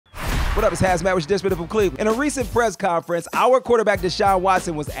What up, it's HazMatt with Dishin from Cleveland. In a recent press conference, our quarterback Deshaun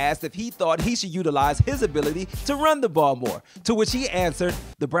Watson was asked if he thought he should utilize his ability to run the ball more, to which he answered,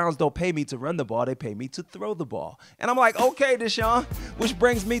 "The Browns don't pay me to run the ball, they pay me to throw the ball." And I'm like, okay, Deshaun, which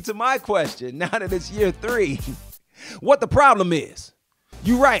brings me to my question, now that it's year 3, what the problem is.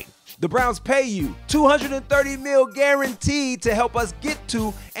 You right, the Browns pay you $230 million guaranteed to help us get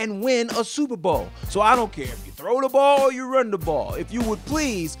to and win a Super Bowl. So I don't care if you throw the ball or you run the ball. If you would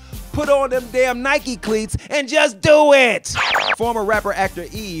please put on them damn Nike cleats and just do it. Former rapper actor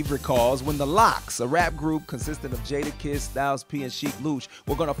Eve recalls when the Lox, a rap group consisting of Jadakiss, Styles P, and Sheek Louch,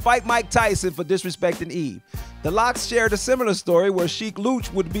 were gonna fight Mike Tyson for disrespecting Eve. The Lox shared a similar story where Sheek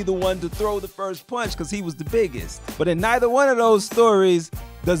Louch would be the one to throw the first punch because he was the biggest. But in neither one of those stories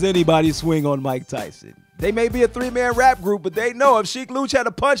does anybody swing on Mike Tyson. They may be a 3-man rap group, but they know if Sheek Louch had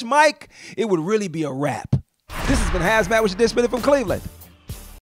to punch Mike, it would really be a rap. This has been HazMatt with Dishin from Cleveland.